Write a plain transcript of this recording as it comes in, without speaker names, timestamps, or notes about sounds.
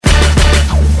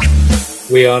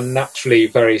we are naturally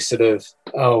very sort of,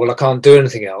 oh, well, I can't do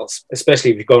anything else,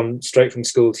 especially if you've gone straight from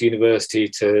school to university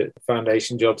to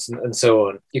foundation jobs and so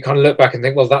on. You kind of look back and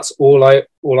think, well, that's all I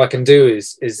can do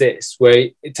is this, where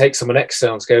it takes someone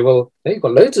external to go, well, no, you've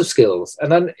got loads of skills. And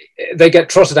then they get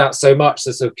trotted out so much,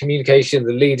 the sort of communication,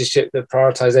 the leadership, the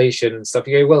prioritization and stuff.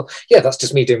 You go, well, yeah, that's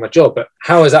just me doing my job, but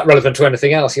how is that relevant to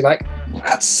anything else? You're like,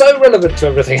 that's so relevant to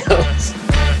everything else.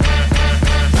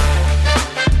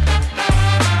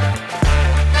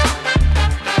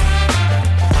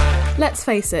 Let's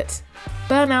face it,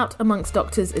 burnout amongst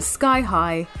doctors is sky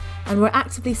high, and we're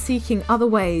actively seeking other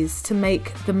ways to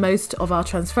make the most of our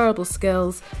transferable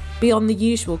skills beyond the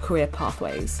usual career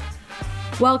pathways.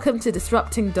 Welcome to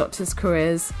Disrupting Doctors'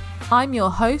 Careers. I'm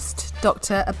your host,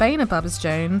 Dr. Abena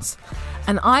Bubbs-Jones,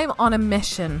 and I'm on a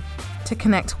mission to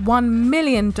connect 1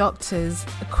 million doctors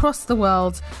across the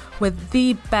world with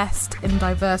the best in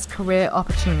diverse career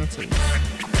opportunities.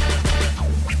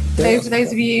 So for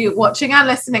those of you watching and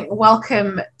listening,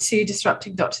 welcome to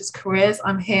Disrupting Doctors' Careers.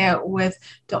 I'm here with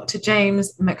Dr.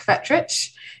 James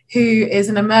McFetrich, who is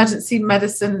an emergency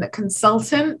medicine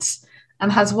consultant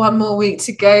and has one more week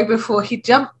to go before he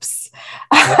jumps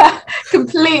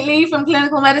completely from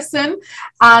clinical medicine.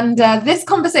 And this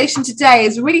conversation today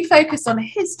is really focused on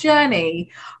his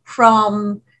journey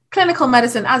from clinical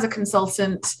medicine as a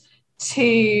consultant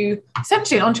to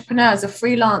essentially an entrepreneur as a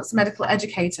freelance medical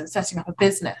educator and setting up a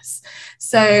business.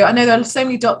 So I know there are so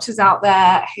many doctors out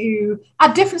there who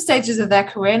at different stages of their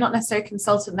career, not necessarily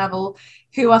consultant level,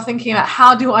 who are thinking about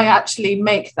how do I actually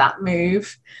make that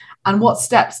move and what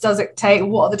steps does it take?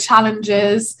 What are the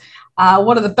challenges?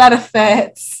 What are the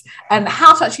benefits? And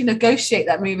how to actually negotiate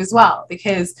that move as well?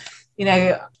 Because, you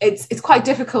know, it's quite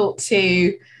difficult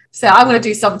to say, I'm going to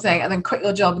do something and then quit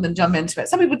your job and then jump into it.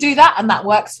 Some people do that and that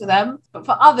works for them. But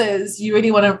for others, you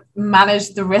really want to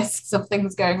manage the risks of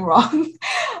things going wrong.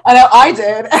 I know I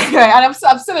did. Anyway, and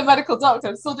I'm still a medical doctor.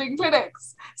 I'm still doing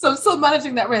clinics. So I'm still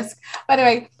managing that risk. But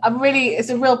anyway, it's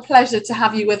a real pleasure to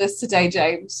have you with us today,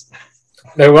 James.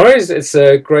 No worries. It's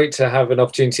great to have an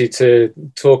opportunity to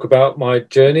talk about my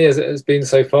journey as it has been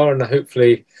so far, and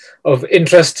hopefully of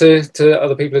interest to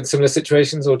other people in similar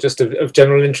situations, or just of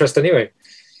general interest anyway.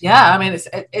 Yeah, I mean,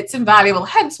 it's invaluable,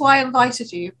 hence why I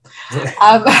invited you. So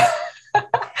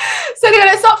anyway,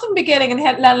 let's start from the beginning and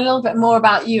learn a little bit more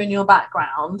about you and your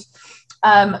background.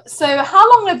 So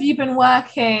how long have you been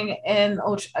working in,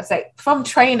 or I'd say from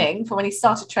when you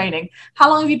started training, how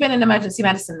long have you been in emergency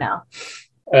medicine now?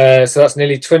 So that's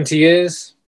nearly 20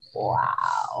 years.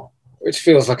 Wow. Which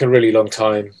feels like a really long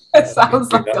time. It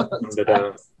sounds like a long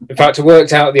time. In fact, I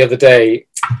worked out the other day,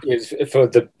 for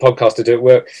the podcast to do at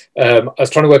work, I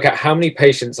was trying to work out how many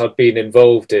patients I've been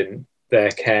involved in their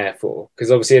care for.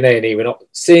 Because obviously in A&E, we're not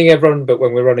seeing everyone, but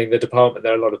when we're running the department,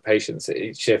 there are a lot of patients at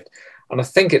each shift. And I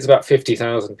think it's about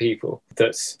 50,000 people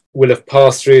that will have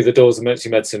passed through the doors of emergency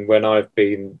medicine when I've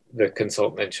been the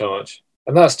consultant in charge.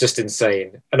 And that's just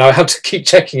insane. And I have to keep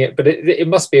checking it, but it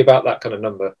must be about that kind of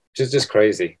number, which is just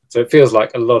crazy. So it feels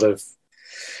like a lot of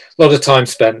time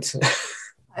spent.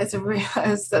 It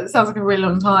sounds like a really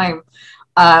long time.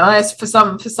 For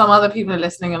some other people who are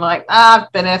listening and like, I've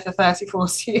been here for 30,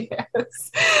 40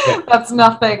 years. Yeah. That's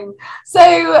nothing. So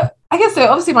I guess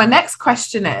obviously my next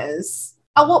question is,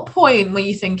 at what point were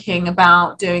you thinking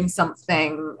about doing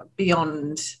something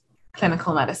beyond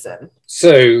clinical medicine?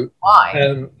 So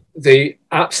why? The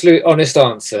absolute honest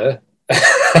answer,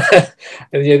 and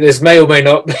this may or may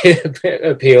not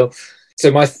appeal. So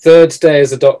my third day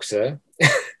as a doctor,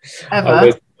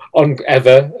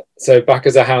 ever. So back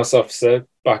as a house officer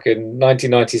back in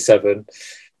 1997,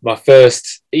 my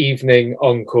first evening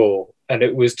on call, and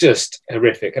it was just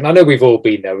horrific. And I know we've all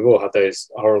been there. We've all had those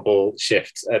horrible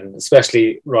shifts, and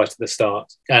especially right at the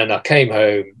start. And I came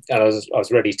home and I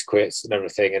was ready to quit and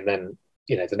everything, and then,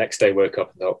 you know, the next day woke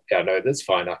up and thought, yeah, no, that's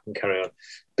fine, I can carry on.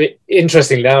 But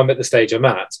interestingly, now I'm at the stage I'm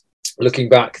at, looking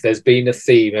back, there's been a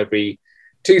theme every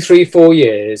 2, 3, 4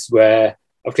 years where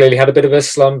I've clearly had a bit of a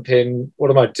slump in,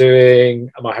 what am I doing?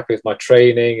 Am I happy with my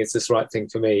training? Is this the right thing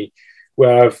for me?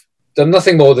 Where I've done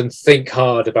nothing more than think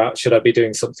hard about, should I be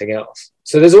doing something else?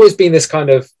 So there's always been this kind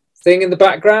of thing in the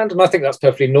background, and I think that's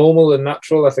perfectly normal and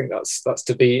natural. I think that's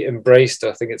to be embraced.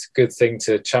 I think it's a good thing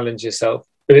to challenge yourself.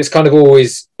 But it's kind of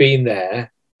always been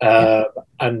there.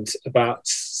 And about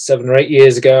 7 or 8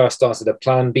 years ago, I started a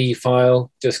Plan B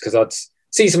file just because I'd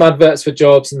see some adverts for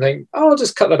jobs and think, oh, I'll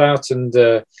just cut that out and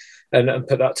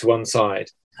put that to one side.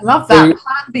 I love that. So,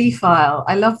 Plan B file.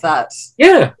 I love that.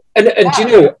 Yeah. And do you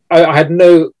know, I had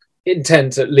no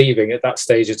intent at leaving at that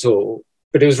stage at all,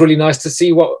 but it was really nice to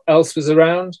see what else was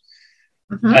around.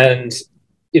 Mm-hmm. And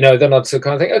then I'd sort of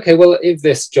kind of think, okay, well, if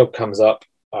this job comes up,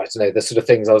 I don't know, the sort of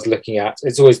things I was looking at,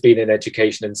 it's always been in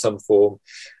education in some form.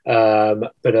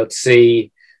 But I'd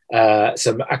see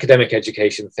some academic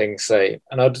education things, say,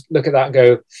 and I'd look at that and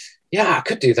go, yeah, I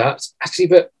could do that actually.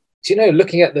 But,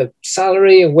 looking at the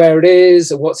salary and where it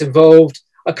is and what's involved,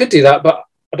 I could do that, but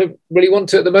I don't really want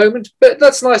to at the moment. But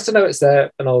that's nice to know it's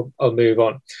there, and I'll move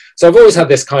on. So I've always had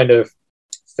this kind of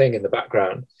thing in the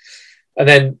background. And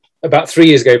then about 3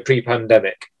 years ago,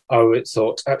 pre-pandemic, I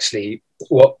thought, actually,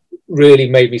 what really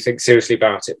made me think seriously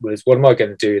about it was, what am I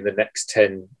going to do in the next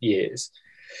 10 years?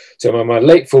 So I'm in my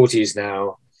late 40s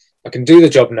now. I can do the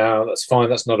job now. That's fine.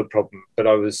 That's not a problem. But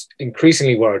I was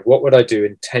increasingly worried, what would I do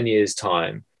in 10 years'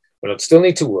 time when I'd still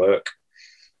need to work?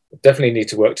 I definitely need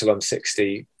to work till I'm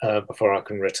 60 before I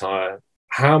can retire.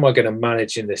 How am I going to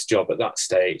manage in this job at that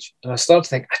stage? And I started to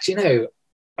think, actually,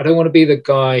 I don't want to be the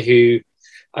guy who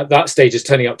at that stage is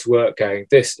turning up to work going,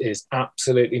 this is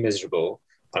absolutely miserable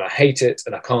and I hate it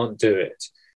and I can't do it.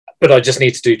 But I just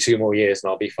need to do 2 more years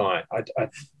and I'll be fine. I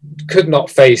could not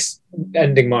face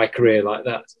ending my career like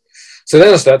that. So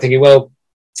then I started thinking, well,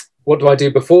 what do I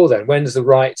do before then? When's the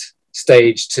right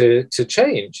stage to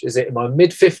change? Is it in my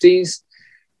mid-50s,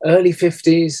 early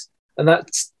 50s? And that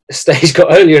stage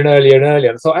got earlier and earlier and earlier.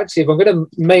 And I thought, actually, if I'm going to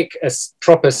make a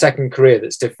proper second career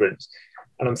that's different,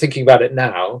 and I'm thinking about it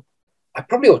now, I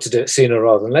probably ought to do it sooner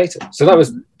rather than later. So that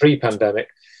was pre-pandemic.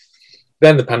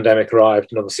 Then the pandemic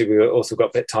arrived, and obviously we also got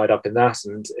a bit tied up in that.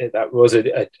 And that was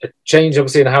a change,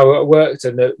 obviously, in how it worked,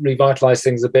 and it revitalized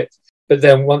things a bit. But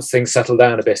then once things settled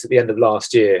down a bit at the end of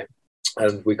last year,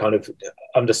 and we kind of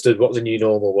understood what the new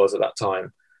normal was at that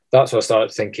time, that's when I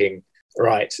started thinking,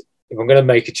 right, if I'm going to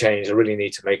make a change, I really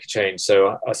need to make a change.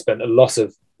 So I spent a lot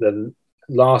of the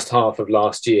last half of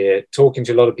last year talking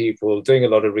to a lot of people, doing a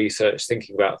lot of research,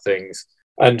 thinking about things,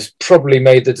 and probably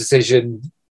made the decision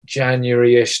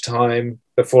January-ish time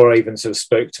before I even sort of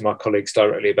spoke to my colleagues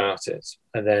directly about it.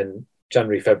 And then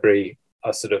January, February,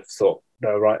 I sort of thought,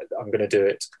 no, right, I'm going to do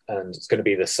it, and it's going to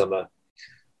be this summer.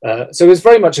 So it was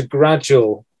very much a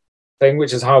gradual thing,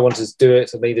 which is how I wanted to do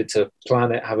it. I needed to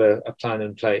plan it, have a plan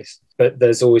in place. But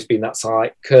there's always been that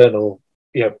slight kernel,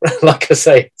 like I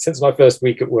say, since my first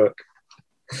week at work.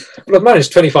 But I've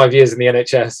managed 25 years in the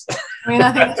NHS. I mean,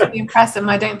 I think it's really impressive,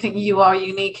 and I don't think you are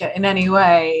unique in any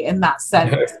way in that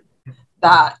sense. No.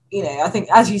 That, I think,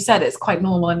 as you said, it's quite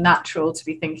normal and natural to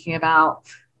be thinking about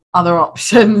other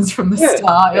options from the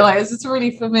start. You're like, is this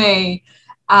really for me?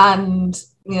 And,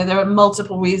 there are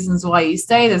multiple reasons why you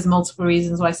stay. There's multiple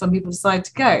reasons why some people decide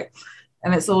to go.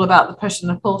 And it's all about the push and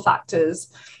the pull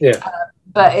factors. Yeah.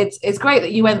 But it's great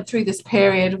that you went through this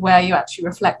period where you actually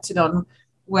reflected on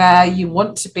where you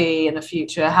want to be in the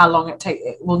future, how long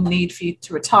it will need for you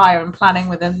to retire, and planning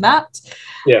within that.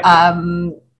 Yeah.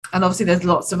 And obviously there's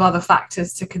lots of other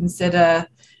factors to consider.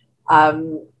 I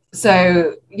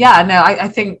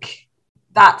think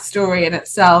that story in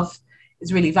itself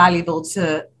is really valuable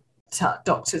to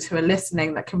doctors who are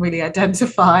listening that can really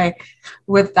identify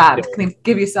with that. Yeah. Can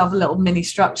give yourself a little mini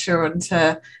structure onto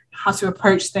how to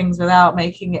approach things without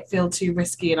making it feel too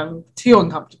risky and too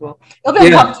uncomfortable. It'll be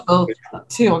uncomfortable, not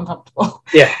too uncomfortable.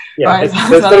 Yeah. Right?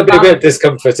 There's got to be a bit of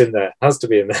discomfort in there. Has to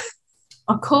be in there.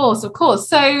 Of course.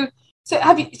 So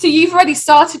you've already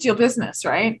started your business,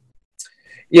 right?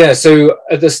 Yeah. So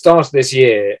at the start of this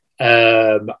year,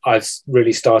 I've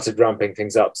really started ramping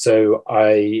things up. So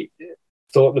I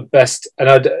thought the best, and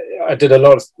I did a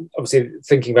lot of, obviously,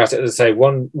 thinking about it, as I say,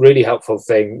 one really helpful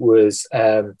thing was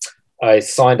I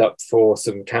signed up for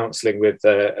some counselling with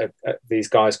these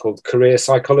guys called career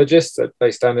psychologists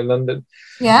based down in London.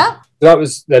 Yeah.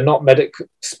 They're not medic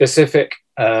specific,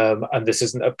 and this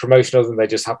isn't a promotion of them. They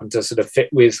just happen to sort of fit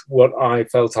with what I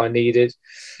felt I needed.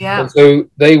 Yeah. And so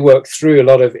they work through a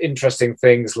lot of interesting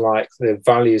things like the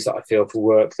values that I feel for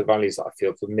work, the values that I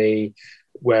feel for me,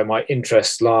 where my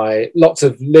interests lie, lots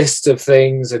of lists of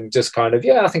things, and just kind of,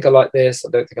 I think I like this, I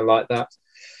don't think I like that.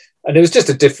 And it was just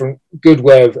a different, good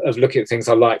way of looking at things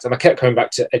I liked. And I kept coming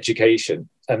back to education.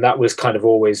 And that was kind of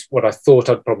always what I thought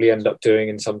I'd probably end up doing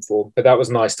in some form. But that was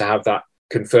nice to have that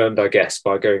confirmed, I guess,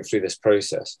 by going through this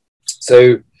process.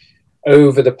 So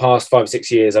over the past 5 or 6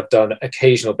 years, I've done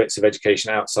occasional bits of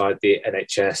education outside the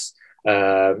NHS,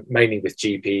 mainly with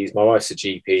GPs. My wife's a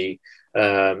GP.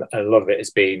 And a lot of it has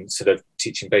been sort of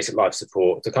teaching basic life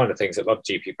support, the kind of things that a lot of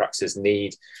GP practices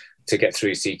need to get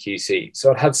through CQC.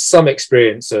 So I've had some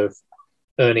experience of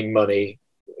earning money,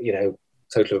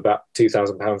 total of about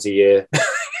 £2,000 a year,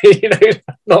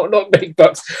 not big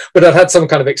bucks, but I've had some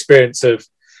kind of experience of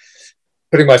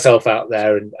putting myself out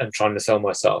there and trying to sell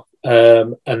myself.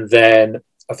 And then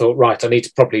I thought, right, I need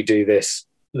to properly do this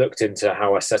looked into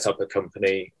how I set up a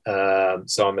company.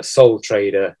 So I'm a sole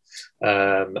trader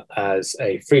as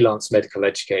a freelance medical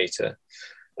educator.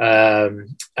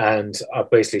 And I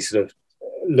basically sort of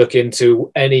look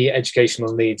into any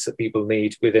educational needs that people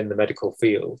need within the medical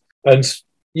field. And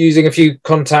using a few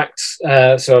contacts,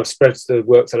 so I've spread the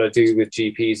work that I do with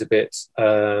GPs a bit.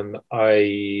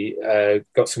 I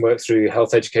got some work through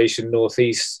Health Education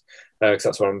Northeast, because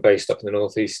that's where I'm based, up in the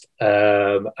Northeast.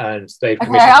 And they've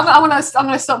commissioned... I'm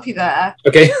gonna stop you there.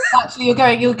 Okay. Actually,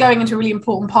 you're going into a really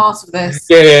important part of this.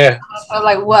 Yeah. I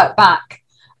like work back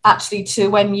actually to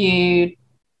when you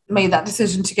made that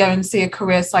decision to go and see a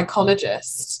career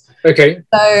psychologist. Okay.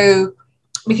 So,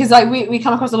 because like we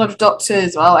come across a lot of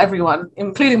doctors, well, everyone,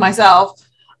 including myself,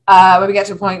 when we get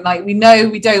to a point like we know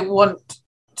we don't want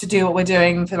to do what we're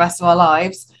doing for the rest of our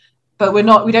lives, but we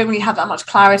don't really have that much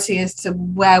clarity as to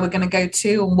where we're going to go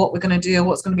to and what we're going to do and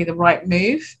what's going to be the right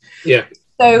move. Yeah.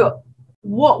 So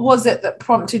what was it that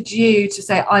prompted you to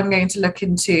say, I'm going to look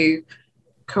into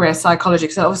career psychology?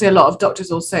 Because obviously a lot of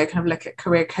doctors also kind of look at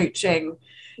career coaching.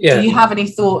 Yeah. Do you have any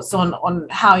thoughts on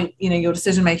how, your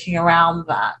decision making around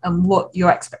that and what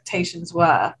your expectations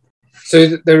were?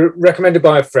 So they're recommended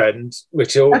by a friend,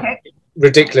 which is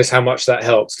ridiculous how much that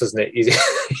helps, doesn't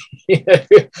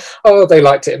it? Oh, they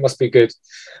liked it, it must be good.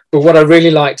 But what I really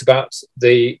liked about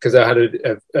because I had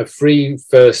a free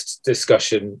first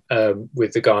discussion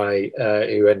with the guy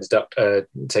who ended up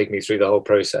taking me through the whole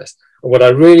process. And what I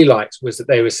really liked was that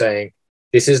they were saying,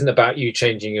 this isn't about you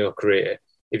changing your career.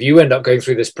 If you end up going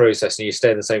through this process and you stay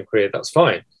in the same career, that's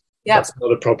fine. Yeah. That's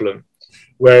not a problem.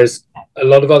 Whereas a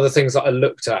lot of other things that I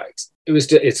looked at,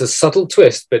 it's a subtle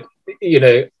twist, but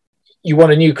you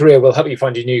want a new career, we'll help you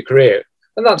find your new career.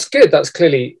 And that's good. That's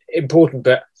clearly important.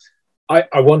 But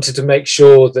I wanted to make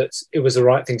sure that it was the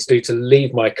right thing to do to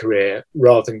leave my career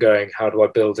rather than going, how do I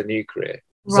build a new career?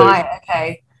 Right.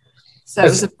 Okay. So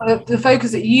the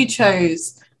focus that you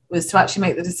chose was to actually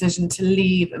make the decision to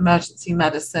leave emergency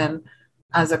medicine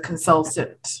as a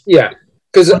consultant. Yeah.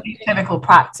 Because clinical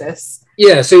practice.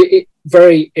 Yeah. So it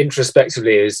very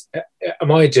introspectively is,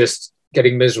 am I just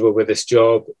getting miserable with this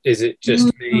job? Is it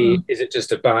just me? Is it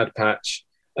just a bad patch?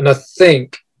 And I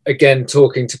think, again,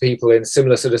 talking to people in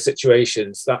similar sort of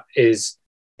situations, that is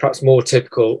perhaps more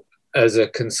typical as a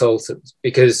consultant,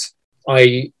 because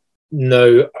I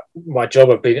know my job.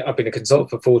 I've been a consultant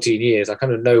for 14 years. I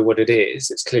kind of know what it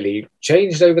is. It's clearly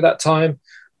changed over that time,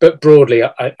 but broadly,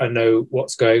 I know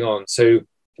what's going on. So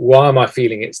why am I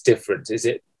feeling it's different? Is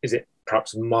it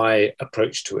perhaps my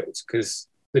approach to it? Because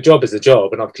the job is a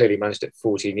job, and I've clearly managed it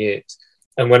for 14 years.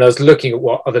 And when I was looking at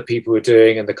what other people were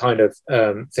doing and the kind of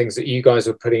things that you guys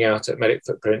were putting out at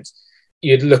McFetrich,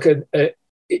 you'd look at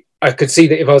I could see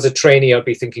that if I was a trainee, I'd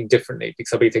be thinking differently,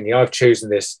 because I'd be thinking, I've chosen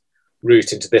this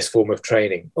route into this form of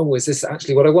training. Oh, is this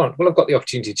actually what I want? Well, I've got the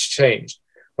opportunity to change.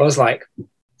 But I was like,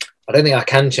 I don't think I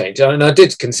can change. And I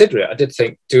did consider it. I did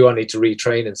think, do I need to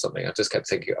retrain in something? I just kept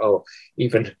thinking,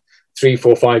 even 3,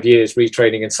 4, 5 years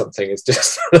retraining in something is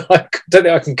just like, I don't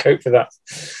think I can cope with that.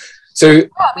 So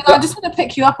I just want to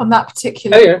pick you up on that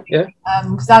particular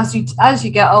because as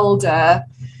you get older,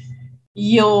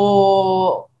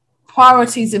 your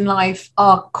priorities in life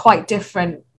are quite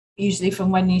different usually from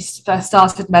when you first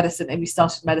started medicine, if you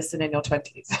started medicine in your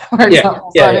 20s, for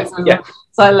example.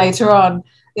 So later on,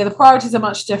 the priorities are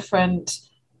much different.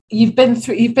 You've been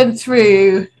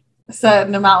through a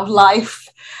certain amount of life,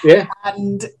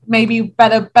 and maybe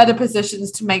better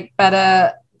positions to make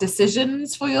better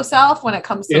decisions for yourself when it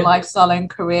comes to lifestyle and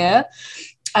career.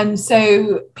 And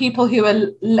so people who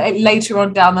are later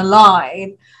on down the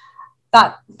line,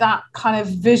 that kind of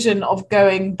vision of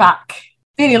going back,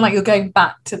 feeling like you're going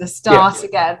back to the start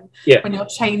again when you're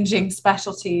changing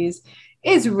specialties,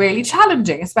 is really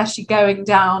challenging, especially going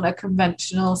down a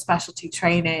conventional specialty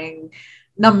training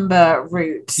number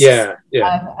route.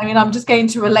 I'm just going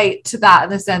to relate to that in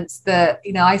the sense that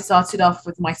I started off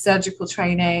with my surgical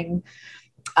training,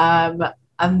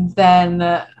 and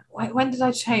then when did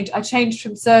I change? I changed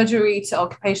from surgery to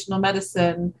occupational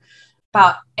medicine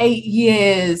about 8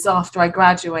 years after I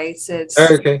graduated.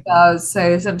 So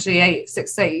essentially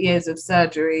 6 to 8 years of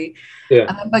surgery.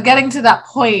 And by getting to that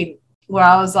point where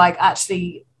I was like,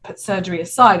 actually put surgery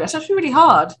aside, it's actually really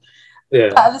hard.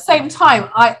 But at the same time,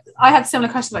 I had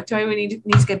similar questions like, do I really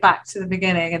need to go back to the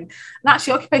beginning? And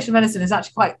actually occupational medicine is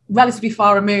actually quite relatively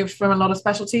far removed from a lot of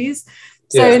specialties.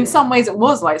 So in some ways it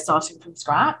was like starting from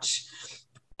scratch.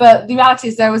 But the reality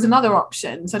is there was another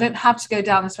option. So I don't have to go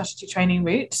down the specialty training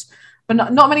route.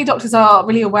 But not many doctors are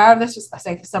really aware of this, just I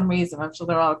say for some reason. I'm sure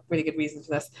there are really good reasons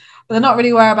for this. But they're not really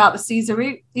aware about the Caesar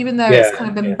route, even though it's kind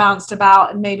of been bounced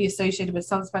about and maybe associated with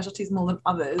some specialties more than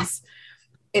others.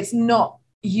 it's not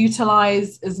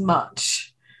utilized as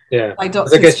much. Yeah, by I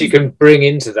doctors. guess you can bring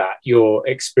into that your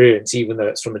experience, even though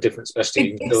it's from a different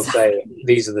specialty. You can still say,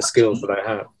 these are the skills that I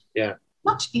have. Yeah.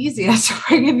 Much easier to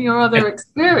bring in your other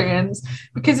experience,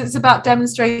 because it's about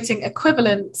demonstrating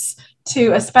equivalence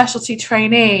to a specialty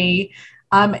trainee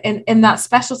in that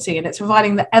specialty, and it's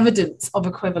providing the evidence of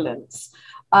equivalence.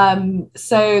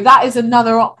 So that is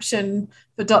another option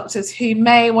for doctors who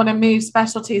may want to move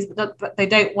specialties, but they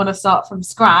don't want to start from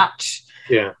scratch.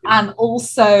 Yeah. And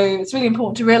also, it's really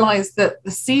important to realise that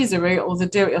the CSER route, or the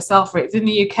do-it-yourself route, in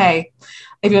the UK,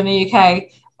 if you're in the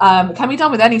UK, can be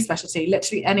done with any specialty,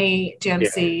 literally any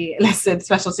GMC listed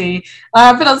specialty.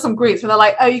 I've been on some groups where they're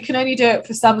like, oh, you can only do it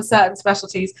for some certain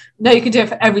specialties. No, you can do it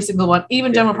for every single one,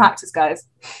 even general practice, guys.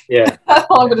 Yeah. That's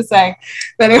all I'm going to say.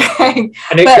 But anyway,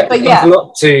 and it comes a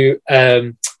lot to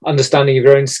understanding of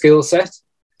your own skill set.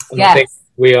 And I think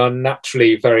we are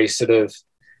naturally very sort of,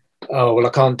 oh, well, I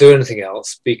can't do anything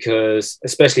else, because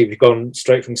especially if you've gone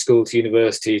straight from school to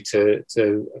university to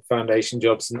foundation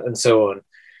jobs and so on,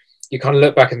 you kind of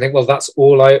look back and think, well, that's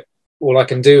all I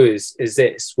can do is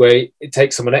this, where it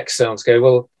takes someone external to go,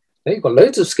 well, you've got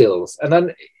loads of skills. And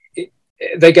then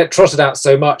they get trotted out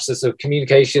so much, the sort of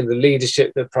communication, the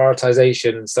leadership, the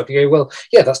prioritization and stuff. You go, well,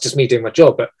 yeah, that's just me doing my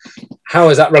job, but how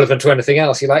is that relevant to anything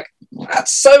else? You're like,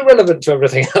 that's so relevant to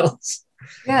everything else.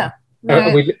 Yeah.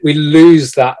 No. We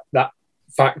lose that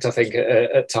fact, I think,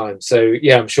 at times. So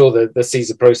yeah, I'm sure the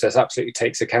CSER process absolutely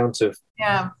takes account of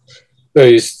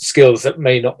those skills that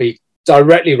may not be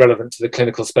directly relevant to the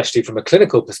clinical specialty from a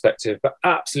clinical perspective, but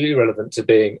absolutely relevant to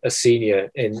being a senior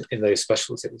in those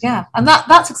specialties. Yeah, and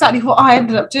that's exactly what I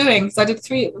ended up doing. So I did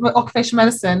 3 occupational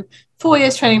medicine, 4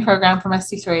 years training program from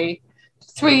SC3,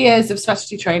 3 years of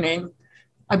specialty training.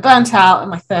 I burnt out in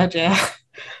my 3rd year.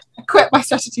 I quit my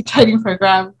specialty training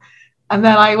program, and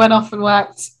then I went off and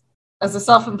worked as a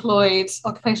self-employed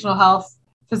occupational health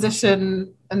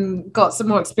physician and got some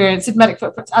more experience in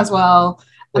McFetrich as well.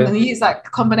 And then use that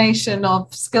combination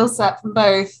of skill set from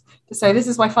both to say, this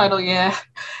is my final year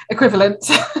equivalent.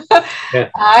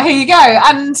 Here you go.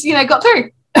 And, got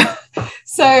through.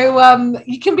 So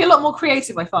you can be a lot more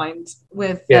creative, I find,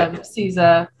 with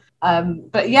CSER.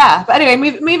 But anyway,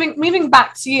 moving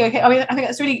back to you. Okay, I mean, I think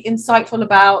that's really insightful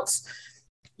about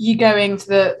you going to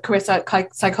the career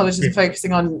psychologist and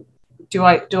focusing on, do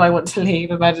I want to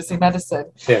leave emergency medicine?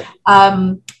 Yeah.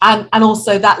 And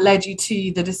also that led you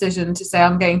to the decision to say,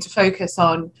 I'm going to focus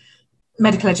on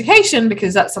medical education,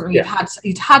 because that's something you'd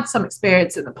had some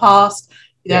experience in the past.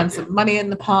 You'd earned some money in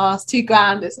the past.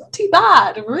 $2,000 is not too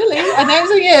bad, really. I know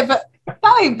it's a year, but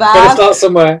that ain't bad. Gotta start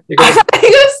somewhere. You gotta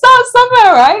start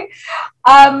somewhere, right?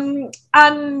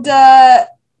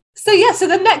 So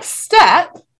the next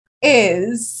step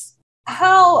is,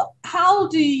 how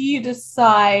do you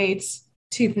decide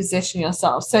to position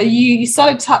yourself? So you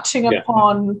started touching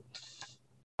upon,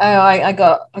 I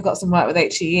got some work with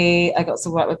HEE, I got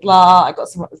some work with blah, I got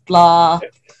some work with blah.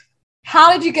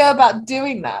 How did you go about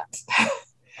doing that?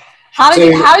 How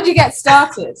did you get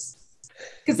started?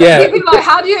 Because people are like,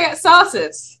 how do you get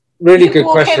started? Really you good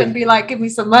walk question. in and be like, give me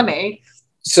some money.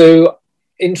 So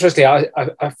interesting,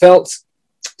 I felt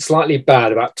slightly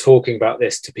bad about talking about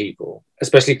this to people,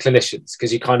 especially clinicians,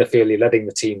 because you kind of feel you're letting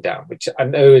the team down, which I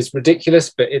know is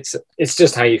ridiculous, but it's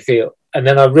just how you feel. And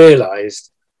then I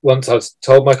realized, once I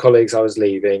told my colleagues I was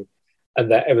leaving,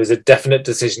 and that it was a definite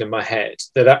decision in my head,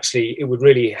 that actually it would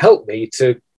really help me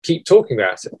to keep talking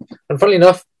about it. And funnily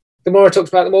enough, the more I talked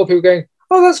about it, the more people going,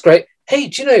 oh, that's great. Hey,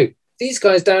 do you know, these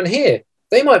guys down here,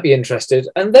 they might be interested,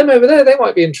 and them over there, they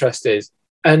might be interested.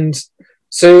 And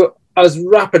so I was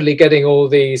rapidly getting all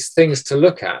these things to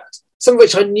look at, some of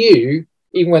which I knew,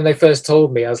 even when they first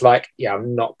told me. I was like, yeah,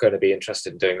 I'm not going to be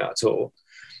interested in doing that at all.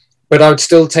 But I would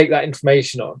still take that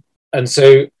information on. And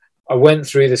so I went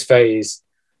through this phase,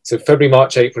 so February,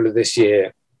 March, April of this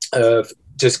year, of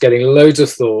just getting loads of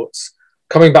thoughts,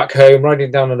 coming back home,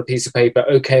 writing down on a piece of paper,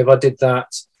 okay, if I did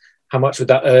that, how much would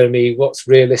that earn me? What's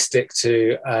realistic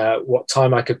to what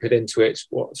time I could put into it?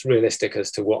 What's realistic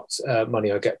as to what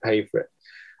money I get paid for it?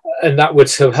 And that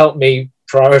would have helped me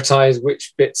prioritize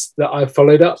which bits that I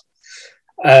followed up.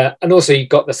 And also you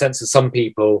got the sense of some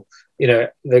people,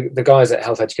 the guys at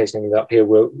Health Education up here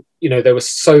were, they were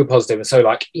so positive and so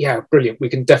like, yeah, brilliant, we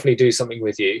can definitely do something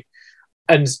with you.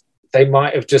 And they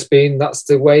might have just been, that's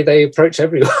the way they approach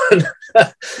everyone.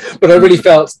 But I really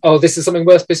felt, oh, this is something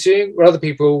worth pursuing, where other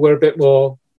people were a bit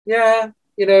more,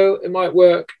 it might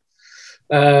work.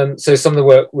 So some of the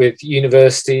work with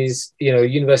universities,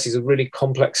 universities are really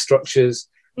complex structures.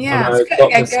 Yeah,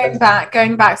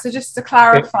 going back. So just to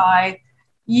clarify,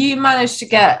 you managed to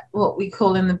get what we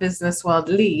call in the business world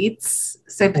leads,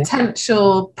 so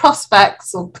potential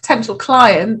prospects or potential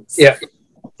clients,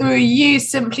 through you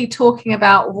simply talking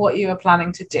about what you were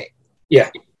planning to do. Yeah,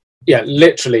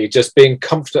 literally just being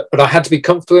comfortable, but I had to be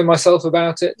comfortable in myself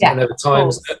about it. And there were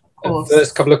times at the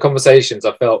first couple of conversations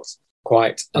I felt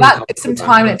quite that took some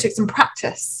time and it took some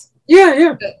practice.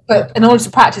 But in order to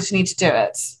practice, you need to do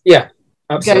it.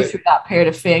 Absolutely. Go through that period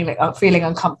of feeling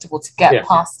uncomfortable to get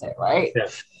past it, right?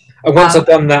 And once I've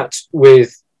done that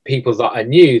with people that I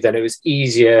knew, then it was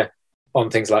easier on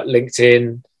things like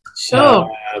LinkedIn.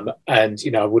 And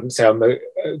I wouldn't say I'm a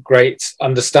great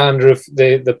understander of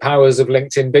the powers of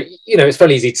LinkedIn, but it's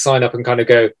fairly easy to sign up and kind of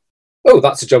go, oh,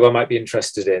 that's a job I might be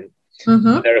interested in.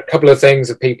 There are a couple of things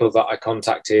of people that I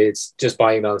contacted just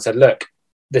by email and said, look,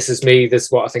 this is me, this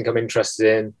is what I think I'm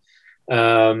interested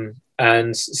in.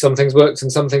 And some things worked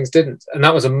and some things didn't. And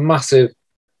that was a massive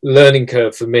learning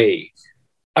curve for me.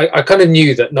 I kind of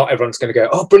knew that not everyone's going to go,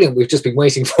 oh, brilliant, we've just been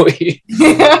waiting for you.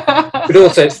 But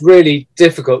also it's really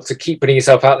difficult to keep putting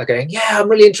yourself out there going, yeah, I'm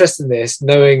really interested in this,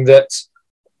 knowing that,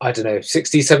 I don't know,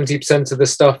 60, 70% of the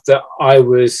stuff that I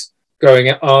was going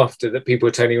after, that people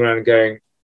were turning around and going,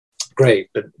 great,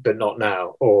 but not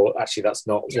now. Or actually, that's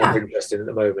not what I'm interested in at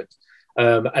the moment.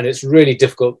 And it's really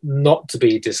difficult not to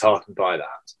be disheartened by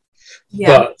that.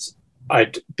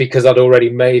 But because I'd already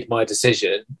made my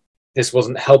decision, this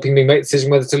wasn't helping me make the decision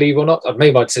whether to leave or not. I've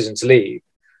made my decision to leave.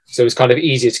 So it's kind of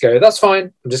easier to go, that's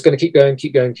fine. I'm just going to keep going.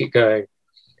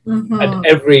 And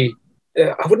every,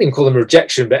 I wouldn't even call them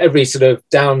rejection, but every sort of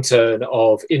downturn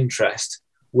of interest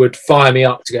would fire me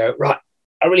up to go, right,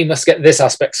 I really must get this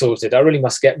aspect sorted. I really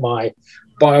must get my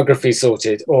biography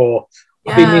sorted. Or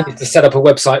I've been needing to set up a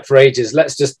website for ages.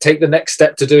 Let's just take the next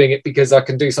step to doing it because I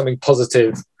can do something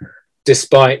positive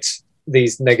despite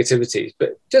these negativities.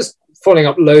 But just following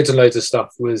up loads and loads of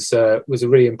stuff was a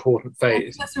really important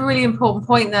phase. That's a really important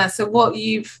point there. So what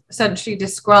you've essentially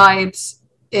described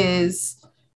is,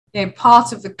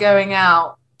 part of the going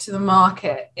out to the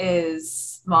market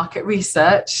is market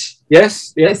research.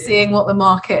 Yes. So seeing what the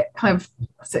market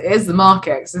is the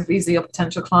market, because these are your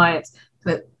potential clients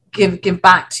that give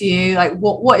back to you, like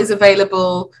what is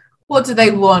available, what do they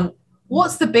want,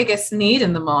 what's the biggest need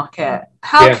in the market,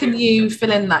 how can you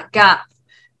fill in that gap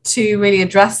to really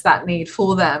address that need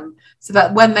for them, so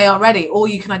that when they are ready, or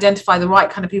you can identify the right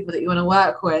kind of people that you want to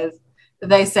work with, that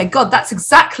they say, God, that's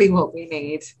exactly what we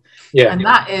need. And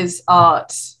that is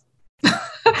art.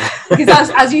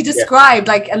 Because as you described,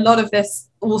 like a lot of this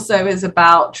also is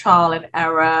about trial and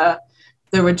error,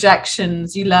 the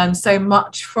rejections. You learn so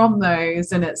much from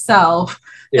those in itself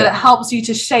that it helps you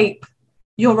to shape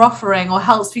your offering, or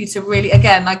helps you to really,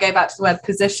 again, I go back to the word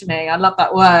positioning. I love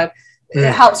that word. It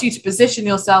helps you to position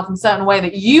yourself in a certain way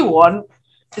that you want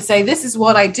to say, this is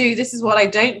what I do, this is what I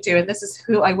don't do, and this is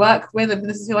who I work with, and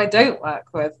this is who I don't work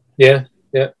with.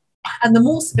 And the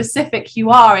more specific you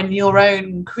are in your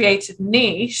own creative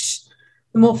niche,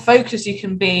 the more focused you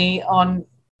can be on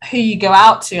who you go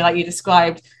out to. Like you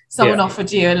described, someone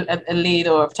offered you a lead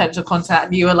or a potential contact,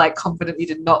 and you were like confident you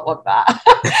did not want that.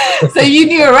 So you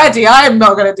knew already, I am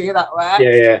not going to do that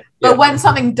work. But when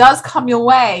something does come your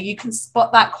way, you can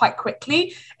spot that quite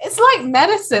quickly. It's like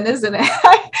medicine, isn't it?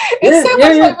 It's so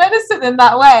much like medicine in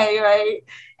that way, right?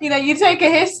 You take a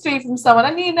history from someone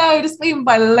and just even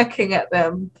by looking at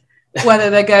them, whether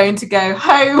they're going to go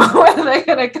home or whether they're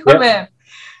going to come in,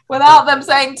 without them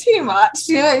saying too much,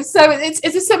 so it's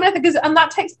a similar thing, and that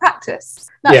takes practice,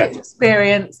 that takes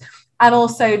experience, and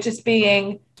also just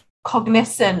being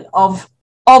cognizant of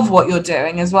what you're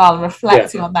doing as well, and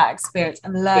reflecting on that experience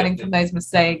and learning from those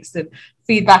mistakes and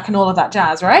feedback and all of that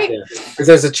jazz, right? Because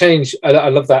there's a change. I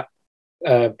love that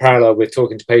parallel with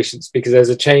talking to patients, because there's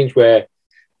a change where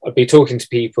I'd be talking to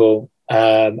people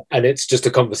and it's just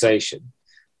a conversation,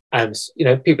 and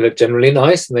people are generally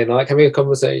nice and they like having a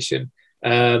conversation,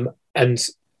 and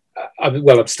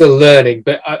I'm still learning,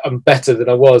 but I'm better than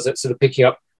I was at sort of picking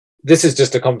up, this is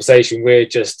just a conversation, we're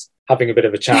just having a bit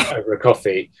of a chat over a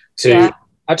coffee, to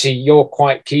actually you're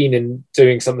quite keen in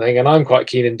doing something and I'm quite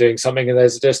keen in doing something, and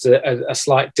there's just a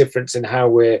slight difference in how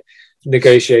we're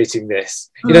negotiating this.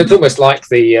 It's almost like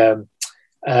the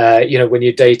when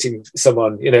you're dating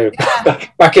someone,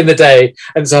 back in the day,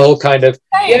 and it's a whole kind of,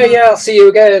 I'll see you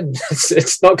again.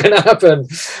 It's not going to happen,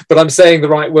 but I'm saying the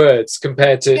right words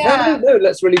compared to, no,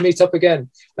 let's really meet up again.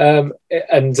 And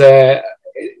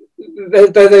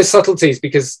there's subtleties,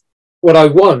 because what I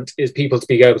want is people to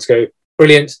be able to go,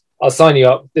 brilliant, I'll sign you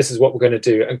up, this is what we're going to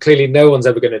do. And clearly no one's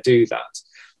ever going to do that.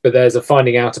 But there's a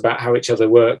finding out about how each other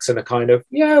works, and a kind of,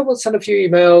 we'll send a few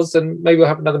emails and maybe we'll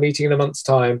have another meeting in a month's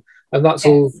time. And that's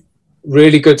all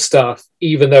really good stuff,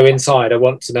 even though inside I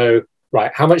want to know,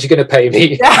 right, how much are you going to pay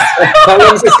me? How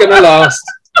long is this going to last?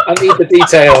 I need the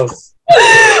details.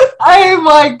 Oh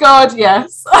my God,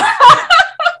 yes.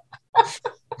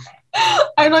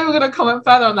 I'm not even going to comment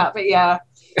further on that, but yeah.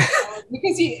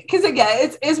 Because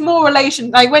again, it's more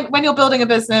relation. Like when you're building a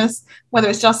business, whether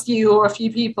it's just you or a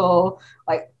few people,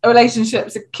 like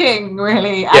relationships are king,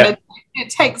 really, and it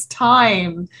takes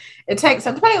time. It takes,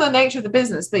 depending on the nature of the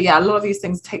business, but yeah, a lot of these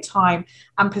things take time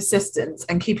and persistence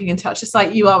and keeping in touch, just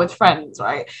like you are with friends,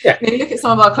 right? Yeah. You look at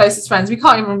some of our closest friends, we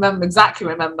can't even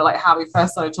remember like how we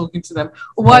first started talking to them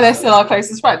or why they're still our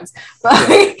closest friends, but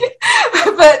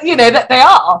but you know that they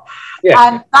are. Yeah.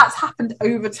 And that's happened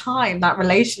over time, that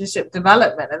relationship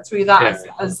development, and through that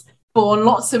has born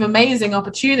lots of amazing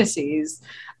opportunities,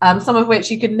 some of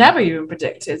which you could never even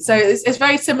predicted. So it's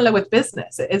very similar with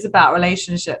business. It is about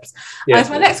relationships. And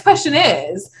so my next question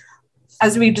is,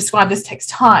 as we've described, this takes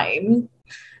time.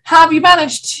 How have you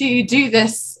managed to do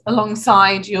this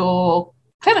alongside your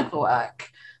clinical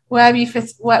work? Where have you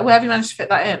managed to fit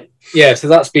that in? Yeah, so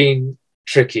that's been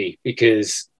tricky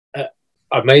because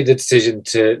I made the decision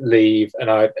to leave,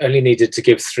 and I only needed to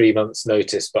give 3 months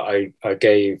notice, but I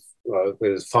gave, well,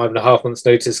 it was 5.5 months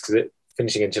notice because it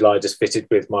finishing in July just fitted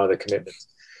with my other commitments.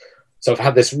 So I've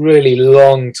had this really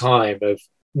long time of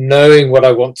knowing what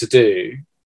I want to do,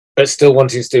 but still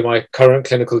wanting to do my current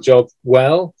clinical job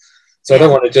well. So I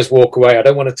don't want to just walk away. I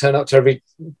don't want to turn up to every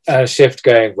shift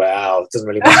going, well, it doesn't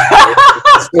really matter.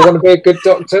 I still want to be a good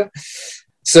doctor.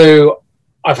 So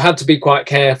I've had to be quite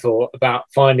careful about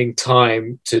finding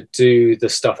time to do the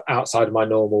stuff outside of my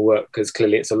normal work, because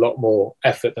clearly it's a lot more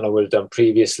effort than I would have done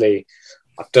previously.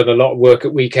 I've done a lot of work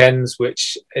at weekends,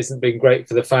 which hasn't been great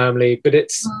for the family, but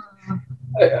it's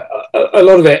a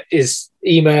lot of it is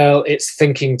email, it's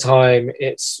thinking time,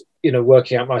 it's, you know,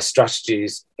 working out my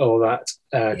strategies, all that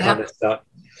kind of stuff.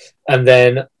 And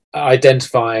then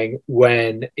identifying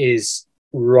when is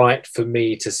right for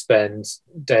me to spend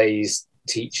days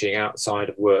teaching outside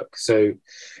of work. So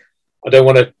I don't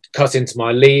want to cut into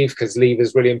my leave, because leave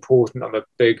is really important. I'm a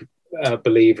big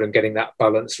believer in getting that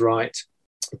balance right,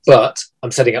 but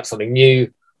I'm setting up something new.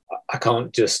 I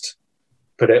can't just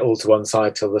put it all to one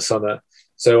side till the summer.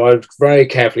 So I would very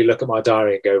carefully look at my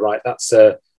diary and go, right, that's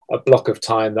a block of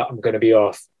time that I'm going to be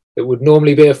off. It would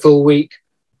normally be a full week,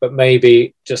 but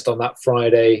maybe just on that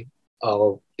Friday,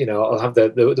 I'll have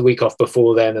the week off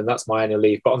before then, and that's my annual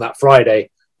leave. But on that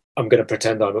Friday, I'm going to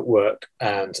pretend I'm at work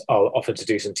and I'll offer to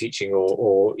do some teaching,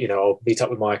 or I'll meet up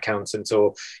with my accountant,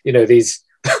 or, these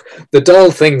the dull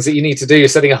things that you need to do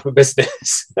setting up a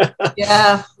business.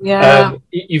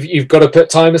 You've got to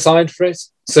put time aside for it.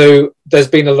 So there's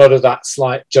been a lot of that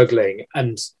slight juggling,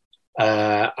 and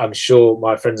I'm sure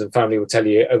my friends and family will tell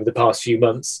you over the past few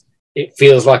months, it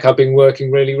feels like I've been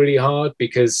working really, really hard,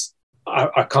 because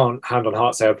I can't hand on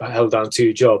heart say I've held down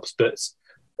 2 jobs, but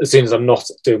as soon as I'm not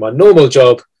doing my normal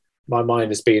job, my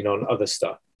mind has been on other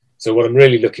stuff. So what I'm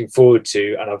really looking forward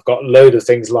to, and I've got a load of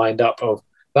things lined up of,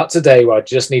 that's a day where I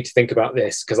just need to think about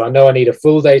this, because I know I need a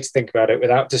full day to think about it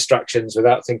without distractions,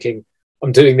 without thinking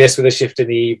I'm doing this with a shift in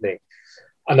the evening.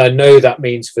 And I know that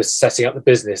means for setting up the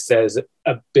business, there's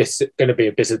going to be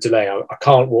a bit of delay. I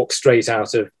can't walk straight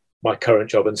out of my current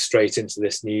job and straight into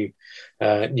this new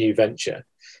venture.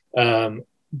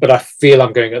 But I feel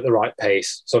I'm going at the right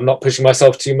pace. So I'm not pushing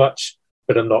myself too much,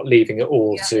 but I'm not leaving it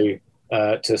all to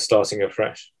starting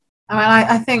afresh. I mean,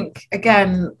 I think,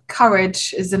 again,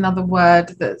 courage is another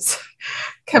word that's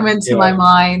come into my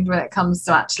mind when it comes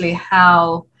to actually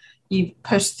how you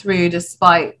push through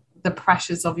despite the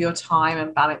pressures of your time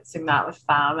and balancing that with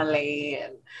family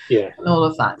and all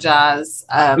of that jazz.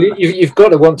 You've got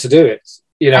to want to do it,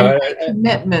 and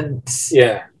commitment.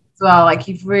 As well, like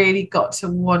you've really got to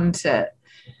want it,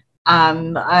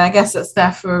 and I guess that's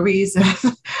there for a reason,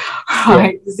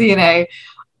 right?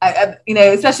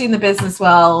 Especially in the business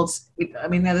world. The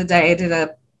other day I did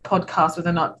a podcast with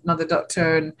another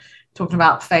doctor and talking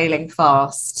about failing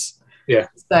fast.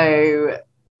 So,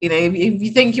 if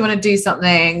you think you want to do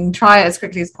something, try it as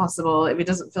quickly as possible. If it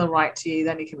doesn't feel right to you,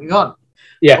 then you can move on.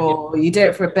 Or you do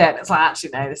it for a bit. It's like, actually,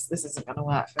 no, this isn't going to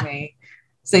work for me.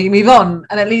 So you move on,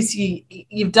 and at least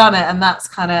you've done it, and that's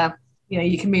kind of,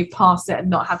 you can move past it and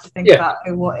not have to think about,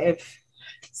 oh, what if.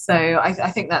 So I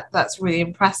think that's really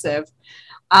impressive.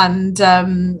 And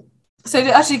so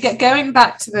to actually going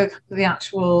back to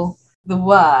the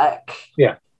work.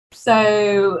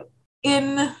 So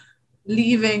in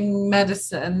leaving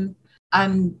medicine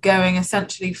and going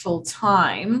essentially full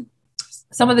time,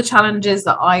 some of the challenges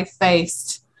that I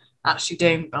faced I'm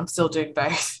still doing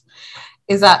both,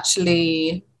 is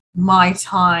actually my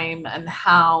time and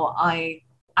how I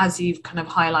as you've kind of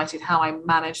highlighted, how I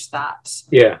managed that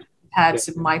compared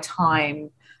to my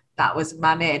time that was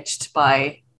managed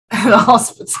by the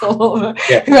hospital or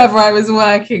whoever I was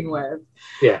working with.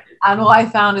 And what I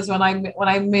found is when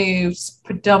I moved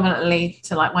predominantly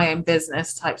to like my own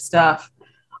business type stuff,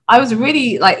 I was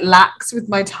really like lax with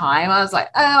my time. I was like,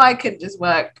 oh, I could just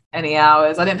work any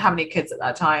hours. I didn't have any kids at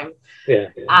that time.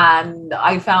 And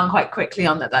I found quite quickly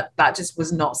on that just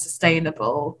was not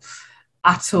sustainable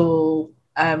at all.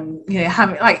 You know,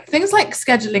 having like things like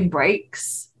scheduling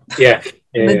breaks in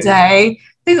the day.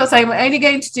 Things like saying, we're only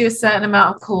going to do a certain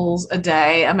amount of calls a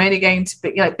day. I'm only going to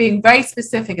be like being very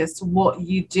specific as to what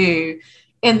you do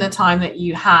in the time that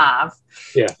you have.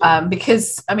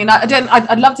 Because I mean,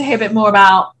 I'd love to hear a bit more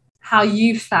about how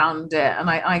you found it. And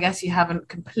I guess you haven't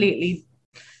completely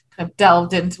kind of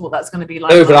delved into what that's going to be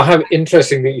like. No, but I have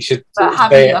interesting that you should. But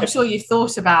I'm sure you've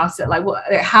thought about it. Like,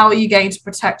 how are you going to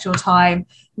protect your time?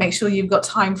 Make sure you've got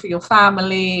time for your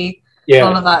family,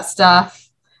 all of that stuff.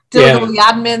 Deal with all the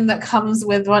admin that comes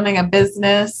with running a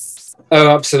business. Oh,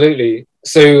 absolutely.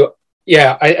 So,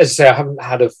 as I say, I haven't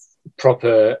had a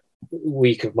proper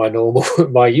week of my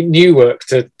new work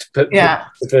to put to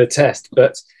the test.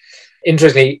 But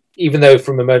interestingly, even though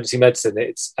from emergency medicine,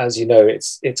 it's, as you know,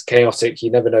 it's chaotic.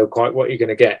 You never know quite what you're going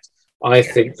to get. I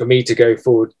think for me to go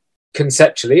forward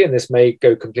conceptually, and this may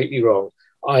go completely wrong,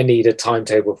 I need a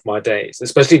timetable for my days,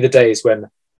 especially the days when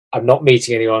I'm not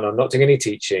meeting anyone, I'm not doing any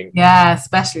teaching. Yeah,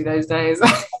 especially those days.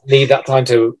 I need that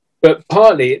timetable. But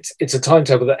partly it's a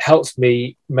timetable that helps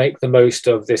me make the most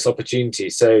of this opportunity.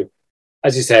 So,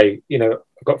 as you say, you know,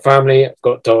 I've got family, I've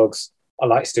got dogs, I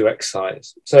like to do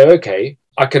exercise. So, okay,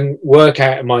 I can work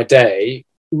out in my day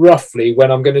roughly when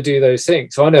I'm going to do those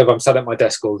things. So I know if I'm sat at my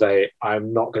desk all day,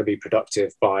 I'm not going to be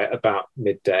productive by about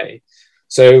midday.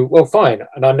 So, well, fine.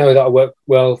 And I know that I work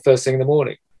well first thing in the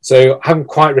morning. So I haven't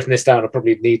quite written this down. I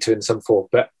probably need to in some form,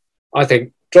 but I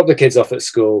think drop the kids off at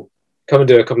school, come and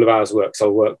do a couple of hours work, so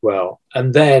I'll work well.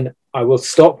 And then I will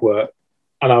stop work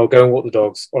and I'll go and walk the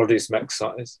dogs or do some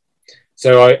exercise.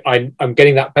 So I'm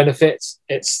getting that benefit.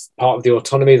 It's part of the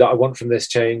autonomy that I want from this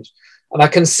change. And I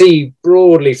can see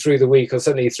broadly through the week, or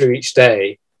certainly through each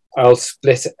day, I'll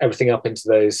split everything up into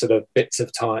those sort of bits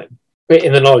of time. But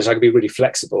in the knowledge, I can be really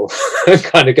flexible and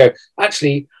kind of go,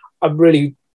 actually, I'm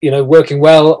really, working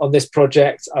well on this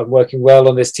project. I'm working well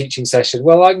on this teaching session.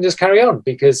 Well, I can just carry on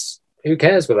because who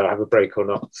cares whether I have a break or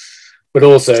not? But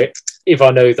also, if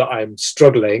I know that I'm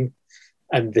struggling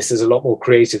and this is a lot more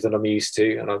creative than I'm used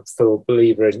to, and I'm a full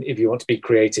believer in, if you want to be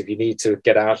creative, you need to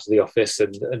get out of the office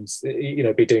and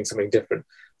be doing something different,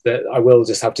 that I will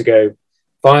just have to go,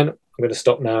 fine, I'm going to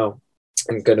stop now.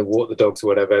 I'm going to walk the dogs or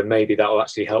whatever, and maybe that will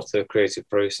actually help the creative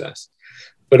process.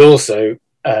 But also,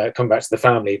 come back to the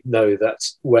family, know that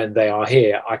when they are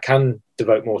here, I can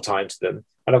devote more time to them.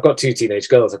 And I've got 2 teenage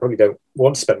girls. I probably don't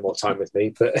want to spend more time with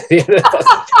me, but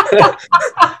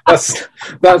that's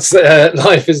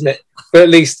life, isn't it? But at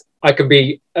least I can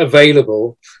be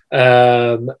available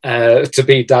to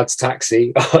be dad's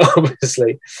taxi,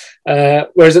 obviously.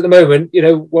 Whereas at the moment,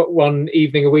 one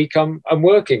evening a week I'm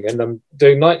working and I'm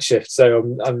doing night shifts,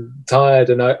 so I'm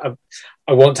tired and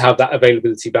I want to have that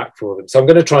availability back for them. So I'm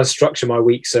going to try and structure my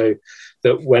week so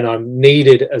that when I'm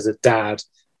needed as a dad,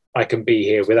 I can be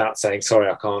here without saying, sorry,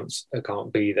 I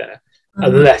can't be there,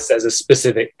 unless there's a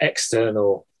specific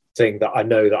external thing that I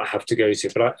know that I have to go to.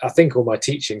 But I think all my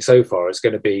teaching so far is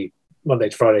going to be Monday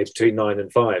to Friday between 9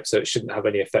 and 5. So it shouldn't have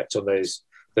any effect on those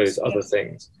other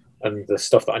things. And the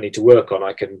stuff that I need to work on,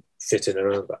 I can fit in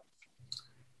around that.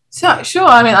 So, sure.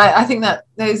 I mean, I think that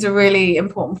those are really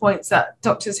important points that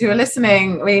doctors who are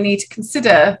listening really need to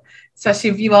consider, especially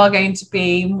if you are going to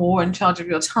be more in charge of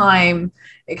your time.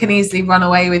 It can easily run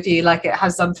away with you like it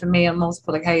has done for me on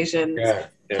multiple occasions,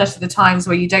 especially the times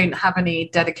where you don't have any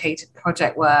dedicated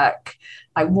project work.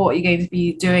 Like, what are you going to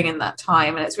be doing in that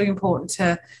time? And it's really important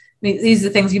to, these are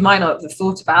the things you might not have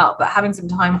thought about, but having some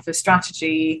time for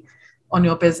strategy on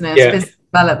your business, business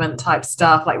development type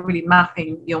stuff, like really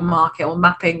mapping your market or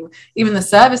mapping even the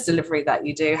service delivery that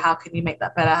you do. How can you make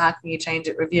that better? How can you change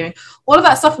it? Reviewing all of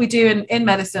that stuff we do in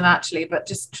medicine, actually, but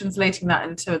just translating that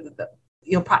into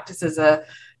your practice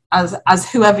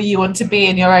as whoever you want to be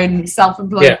in your own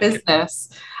self-employed business.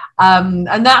 And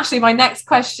actually, my next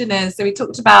question is: so we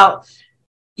talked about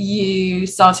you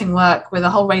starting work with a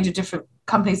whole range of different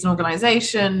companies and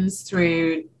organizations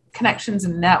through connections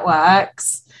and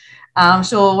networks. I'm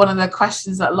sure one of the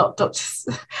questions that a lot of doctors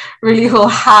really will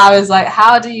have is like,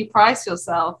 how do you price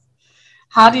yourself?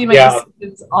 How do you make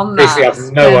decisions on that? Basically, I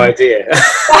have no idea.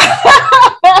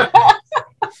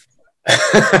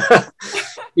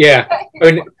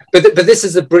 But this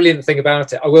is a brilliant thing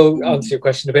about it. I will answer your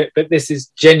question a bit, but this is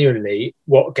genuinely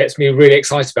what gets me really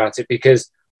excited about it, because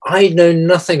I know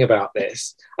nothing about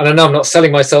this. And I know I'm not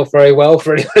selling myself very well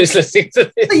for anyone who's listening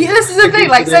to this. Yeah, this is the thing.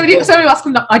 Like, so many of us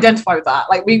can identify with that.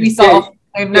 Like, we start off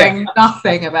knowing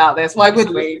nothing about this. Why would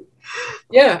we?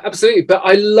 Yeah, absolutely. But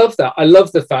I love that. I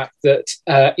love the fact that,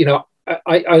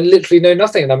 I literally know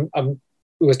nothing. And I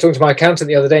was talking to my accountant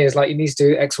the other day. It's like, you need to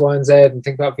do X, Y, and Z and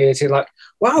think about VAT. Like,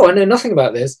 wow, I know nothing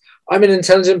about this. I'm an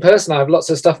intelligent person. I have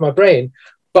lots of stuff in my brain,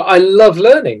 but I love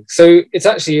learning. So it's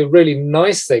actually a really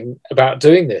nice thing about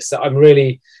doing this, that I'm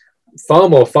really far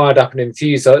more fired up and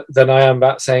enthused than I am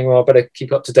about saying, well, I better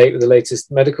keep up to date with the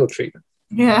latest medical treatment.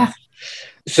 Yeah.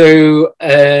 So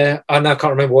I now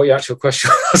can't remember what your actual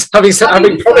question was.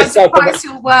 having promised price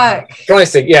your work.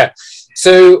 Pricing, yeah.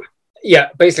 So yeah,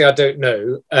 basically I don't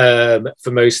know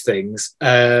for most things.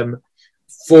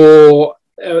 For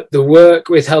the work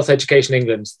with Health Education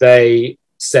England, they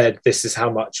said, this is how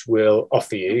much we'll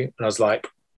offer you. And I was like,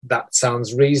 that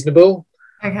sounds reasonable.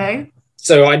 Okay.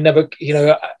 So I never,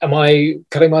 am I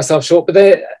cutting myself short? But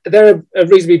they're a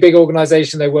reasonably big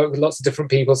organisation. They work with lots of different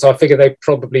people. So I figure they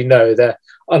probably know. They're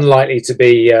unlikely to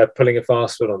be pulling a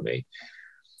fast one on me.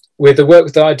 With the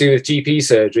work that I do with GP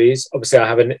surgeries, obviously I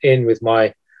have an in with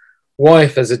my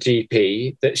wife as a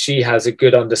GP, that she has a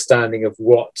good understanding of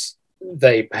what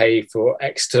they pay for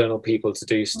external people to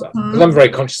do stuff. Because I'm very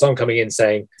conscious, I'm coming in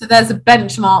saying... So there's a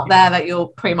benchmark there that you're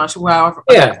pretty much aware of.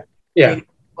 Yeah.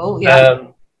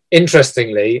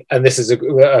 Interestingly, and this is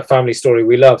a family story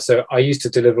we love, so I used to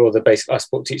deliver all the basic life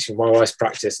support teaching in my wife's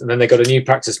practice, and then they got a new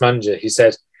practice manager who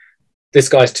said, this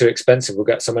guy's too expensive, we'll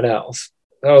get someone else.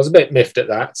 I was a bit miffed at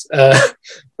that.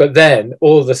 But then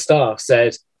all the staff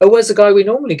said, oh, where's the guy we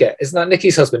normally get? Isn't that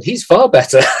Nikki's husband? He's far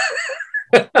better.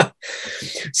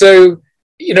 So,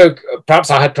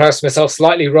 perhaps I had priced myself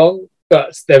slightly wrong,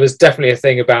 but there was definitely a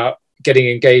thing about getting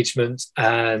engagement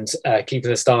and keeping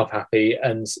the staff happy.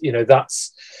 And,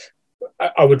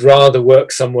 I would rather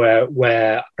work somewhere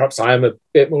where perhaps I am a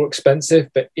bit more expensive,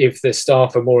 but if the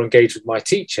staff are more engaged with my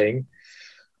teaching,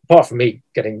 apart from me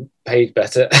getting paid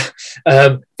better,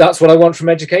 that's what I want from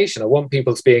education. I want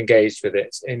people to be engaged with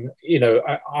it. And,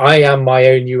 I am my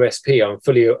own USP. I'm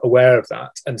fully aware of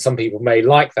that. And some people may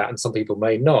like that and some people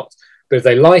may not. But if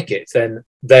they like it, then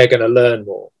they're going to learn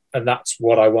more. And that's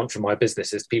what I want from my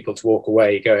business, is people to walk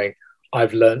away going,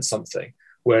 I've learned something.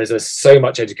 Whereas there's so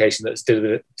much education that's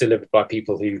delivered by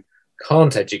people who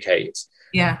can't educate.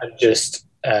 Yeah. And just,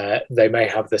 they may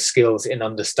have the skills in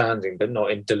understanding, but not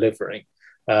in delivering.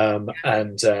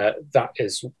 That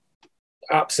is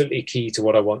absolutely key to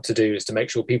what I want to do, is to make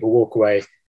sure people walk away.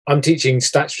 I'm teaching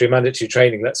statutory mandatory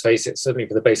training, let's face it, certainly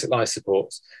for the basic life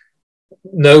supports.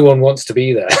 No one wants to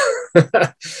be there.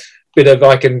 But if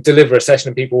I can deliver a session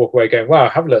and people walk away going, wow, I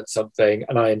have learned something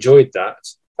and I enjoyed that.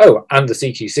 Oh, and the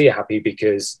CQC are happy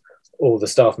because all the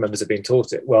staff members have been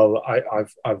taught it. Well,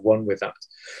 I've won with that.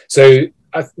 So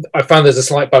I found there's a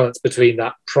slight balance between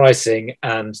that pricing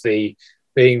and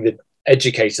being the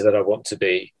educator that I want to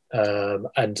be.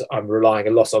 And I'm relying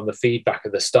a lot on the feedback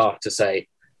of the staff to say,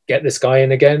 get this guy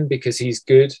in again because he's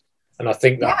good. And I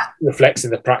think that reflects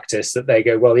in the practice, that they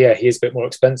go, well, yeah, he is a bit more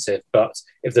expensive, but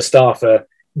if the staff are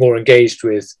more engaged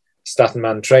with stat and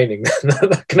man training,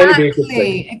 that can only be a good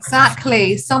thing.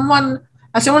 Exactly.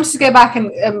 Actually, I wanted to go back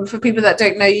and for people that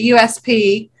don't know,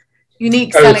 USP,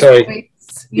 unique selling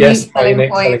points. Selling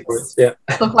points. Yeah.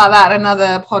 Stuff like that,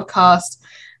 another podcast.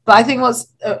 But I think what's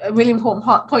a really important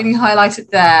point you highlighted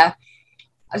there,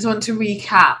 I just want to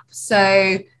recap.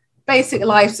 So basic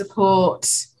life support,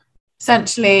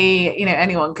 essentially,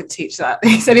 anyone could teach that.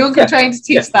 So anyone can train to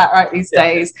teach that right these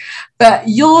days. But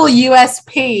your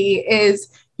USP is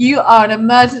you are an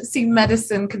emergency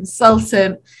medicine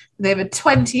consultant with over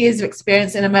 20 years of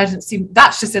experience in emergency.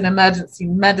 That's just in emergency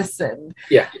medicine.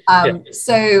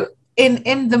 So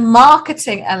in the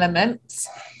marketing elements,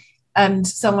 and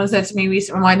someone said to me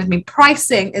recently, reminded me,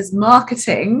 pricing is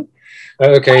marketing.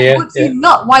 Okay,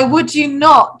 Why would you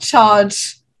not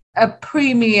charge a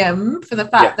premium for the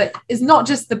fact that it's not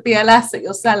just the BLS that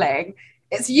you're selling,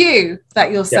 it's you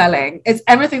that you're selling. It's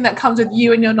everything that comes with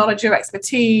you and your knowledge, your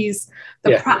expertise,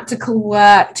 the practical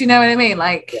work. Do you know what I mean?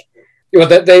 Well,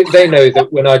 they know that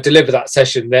when I deliver that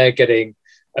session, they're getting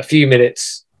a few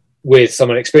minutes with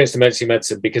someone experienced in emergency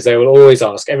medicine, because they will always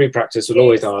ask, every practice will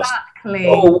always ask,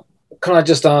 oh, can I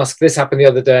just ask, this happened the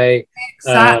other day,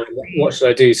 what should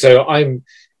I do? So I'm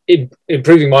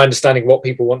improving my understanding of what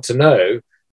people want to know,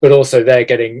 but also they're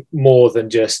getting more than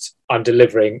just, I'm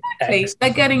delivering X. They're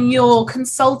getting your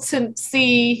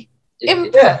consultancy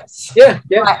input. Yeah.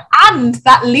 Right. And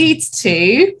that leads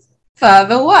to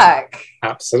further work.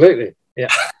 Absolutely. Yeah.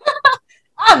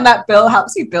 And that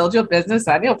helps you build your business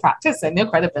and your practice and your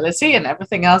credibility and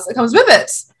everything else that comes with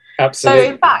it. Absolutely.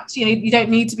 So in fact, you don't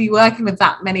need to be working with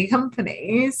that many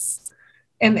companies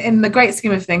in the great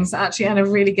scheme of things to actually earn a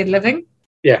really good living.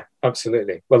 Yeah,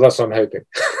 absolutely. Well, that's what I'm hoping.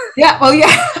 Yeah, well,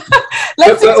 yeah.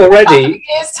 Let's but already a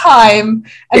year's time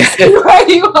and see where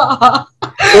you are.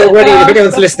 Already, if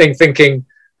anyone's listening thinking,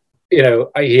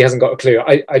 he hasn't got a clue.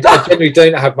 I generally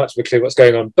don't have much of a clue what's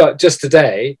going on. But just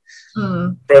today,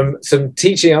 from some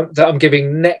teaching that I'm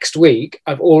giving next week,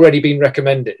 I've already been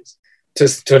recommended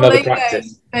to another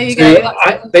practice. There you go.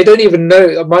 They don't even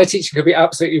know. My teaching could be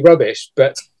absolutely rubbish,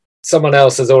 but someone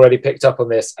else has already picked up on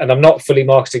this, and I'm not fully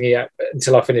marketing it yet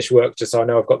until I finish work, just so I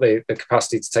know I've got the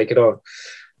capacity to take it on.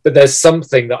 But there's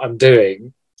something that I'm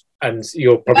doing, and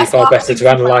you're probably far better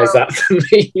to analyse that than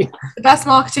me. The best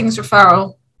marketing is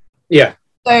referral. Yeah.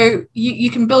 So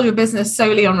you can build your business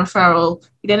solely on referral.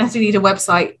 You don't have to need a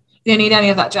website. You don't need any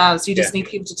of that jazz. You just need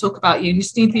people to talk about you. And you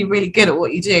just need to be really good at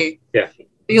what you do. Yeah.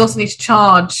 But you also need to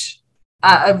charge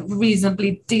at a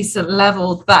reasonably decent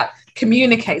level that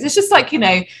communicates. It's just like,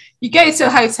 you go to a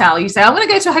hotel. You say, I'm going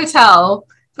to go to a hotel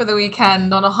for the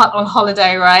weekend on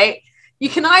holiday, right? You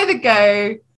can either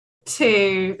go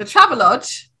to the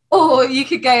Travelodge or you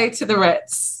could go to the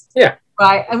Ritz. Yeah.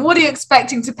 Right. And what are you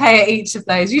expecting to pay at each of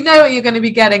those? You know what you're going to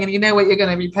be getting and you know what you're going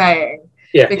to be paying.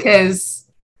 Yeah. Because,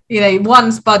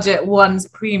 one's budget, one's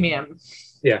premium.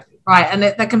 Yeah. Right. And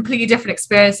they're completely different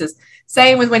experiences.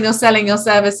 Same with when you're selling your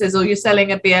services or you're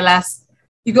selling a BLS.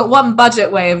 You've got one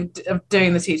budget way of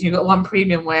doing the teaching. You've got one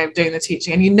premium way of doing the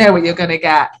teaching. And you know what you're going to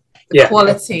get. The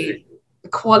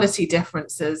quality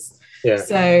differences. Yeah.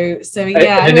 So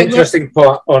yeah. An interesting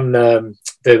part on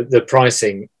the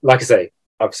pricing, like I say,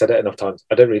 I've said it enough times.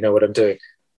 I don't really know what I'm doing,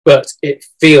 but it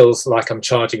feels like I'm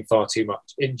charging far too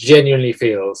much. It genuinely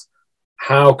feels,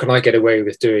 how can I get away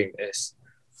with doing this?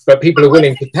 But people are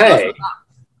willing to pay.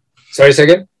 Sorry, say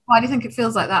again? Why do you think it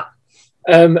feels like that?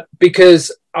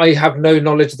 Because I have no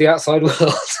knowledge of the outside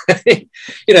world.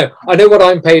 I know what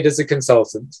I'm paid as a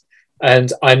consultant,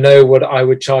 and I know what I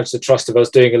would charge the trust if I was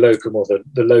doing a locum or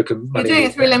the locum money. You're doing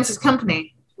it through a limited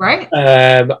company, right?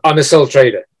 I'm a sole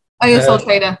trader. Oh, you're a sole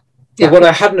trader. Yeah. But what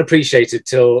I hadn't appreciated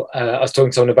till I was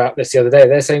talking to someone about this the other day,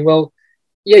 they're saying, well,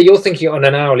 yeah, you're thinking on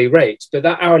an hourly rate, but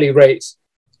that hourly rate,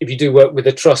 if you do work with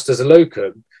a trust as a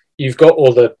locum, you've got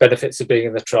all the benefits of being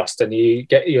in the trust and you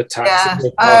get your tax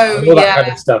and all that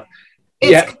kind of stuff.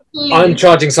 I'm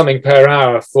charging something per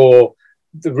hour for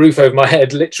the roof over my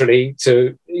head, literally,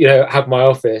 to have my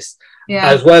office,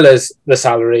 as well as the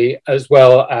salary, as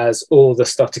well as all the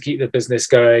stuff to keep the business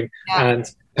going and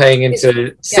paying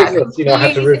into sickness. I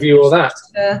have to review all that.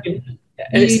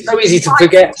 And it's so easy to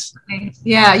forget.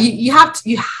 Yeah, you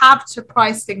have to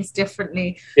price things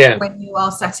differently when you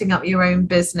are setting up your own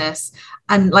business,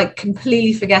 and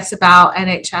completely forget about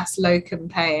NHS locum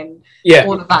pay and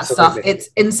all of that stuff. It's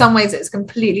in some ways it's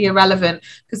completely irrelevant,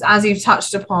 because as you've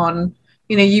touched upon,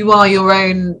 you are your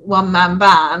own one-man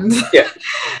band,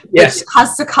 which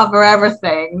has to cover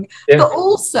everything. But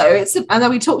also and then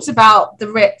we talked about the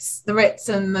Ritz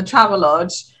and the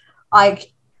Travelodge,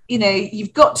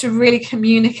 you've got to really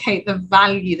communicate the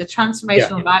value, the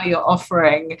transformational value you're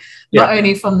offering, not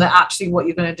only from actually what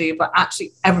you're going to do, but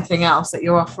actually everything else that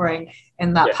you're offering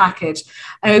in that package.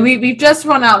 I mean, we've just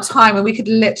run out of time and we could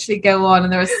literally go on,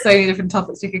 and there are so many different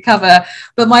topics we could cover.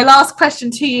 But my last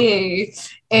question to you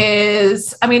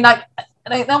is, and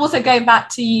I'm also going back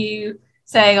to you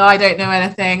saying, I don't know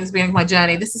anything, it's been my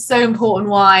journey. This is so important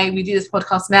why we do this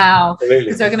podcast now,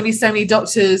 because there are going to be so many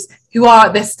doctors who are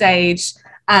at this stage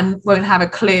and won't have a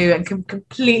clue and can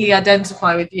completely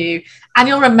identify with you, and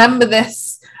you'll remember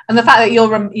this, and the fact that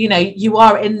you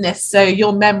are in this, so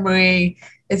your memory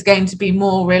is going to be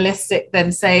more realistic than,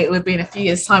 say, it would be in a few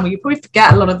years' time, where you probably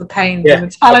forget a lot of the pains and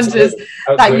the challenges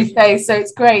that you face. So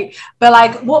it's great.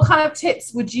 But what kind of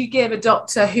tips would you give a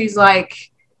doctor who's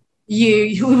like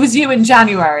you, who was you in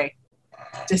January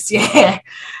this year?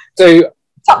 So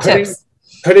top tips.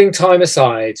 Putting time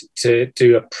aside to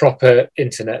do a proper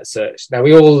internet search. Now,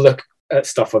 we all look at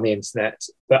stuff on the internet,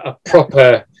 but a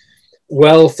proper,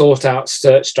 well thought out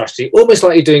search strategy, almost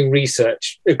like you're doing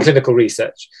research, clinical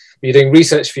research. You're doing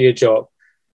research for your job.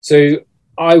 So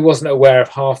I wasn't aware of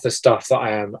half the stuff that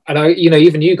I am. And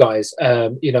even you guys, I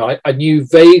knew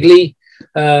vaguely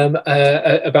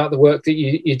about the work that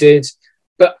you did,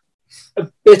 but a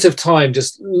bit of time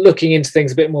just looking into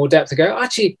things a bit more depth to go,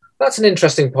 actually, that's an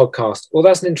interesting podcast, or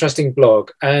that's an interesting blog.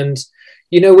 And,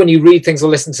 when you read things or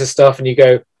listen to stuff and you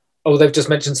go, oh, they've just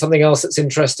mentioned something else that's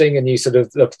interesting, and you sort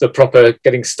of the proper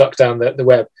getting stuck down the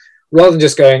web, rather than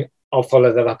just going, I'll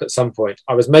follow that up at some point.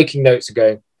 I was making notes and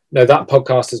going, no, that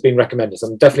podcast has been recommended, so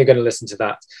I'm definitely going to listen to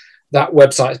that. That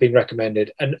website has been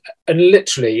recommended. And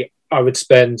literally, I would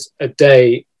spend a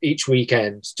day each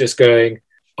weekend just going,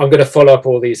 I'm going to follow up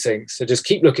all these things. So just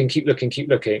keep looking.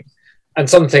 And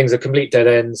some things are complete dead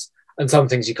ends. And some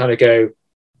things you kind of go,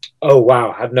 oh,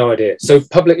 wow, I had no idea. So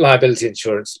public liability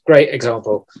insurance, great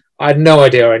example. I had no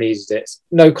idea I needed it.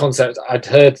 No concept. I'd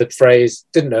heard the phrase,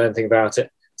 didn't know anything about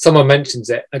it. Someone mentions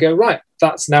it. I go, right,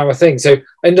 that's now a thing. So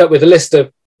I end up with a list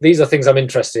of, these are things I'm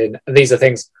interested in. And these are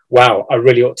things, wow, I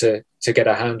really ought to get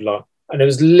a handle on. And it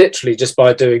was literally just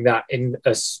by doing that in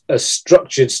a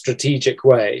structured, strategic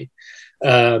way.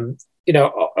 On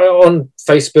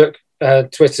Facebook,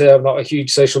 Twitter, I'm not a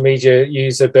huge social media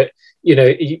user, but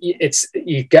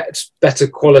you get better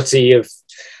quality of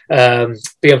being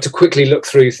able to quickly look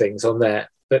through things on there,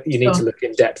 but you need to look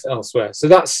in depth elsewhere. So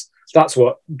that's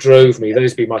what drove me.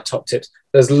 Those would be my top tips.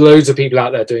 There's loads of people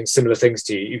out there doing similar things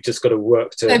to you. You've just got to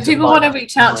work to. So if people want to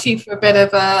reach out to you for a bit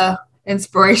of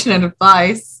inspiration and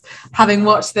advice, having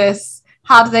watched this,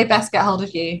 how do they best get hold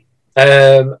of you?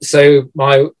 So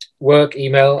my work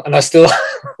email, and I still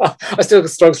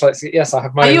struggle slightly. Yes, I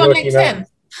have my own work email.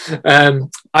 I'm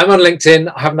on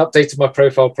LinkedIn. I haven't updated my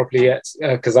profile properly yet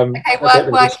because I'm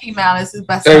work email is the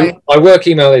best so way. My work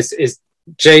email is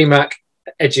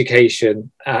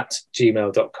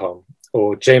jmaceducation@gmail.com,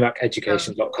 or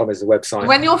jmaceducation.com is the website.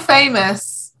 When you're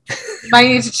famous, you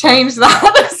may need to change that.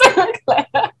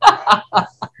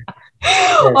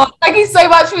 Well, thank you so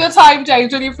much for your time,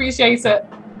 James. Really appreciate it.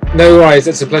 No worries.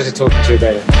 It's a pleasure talking to you,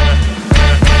 Dana.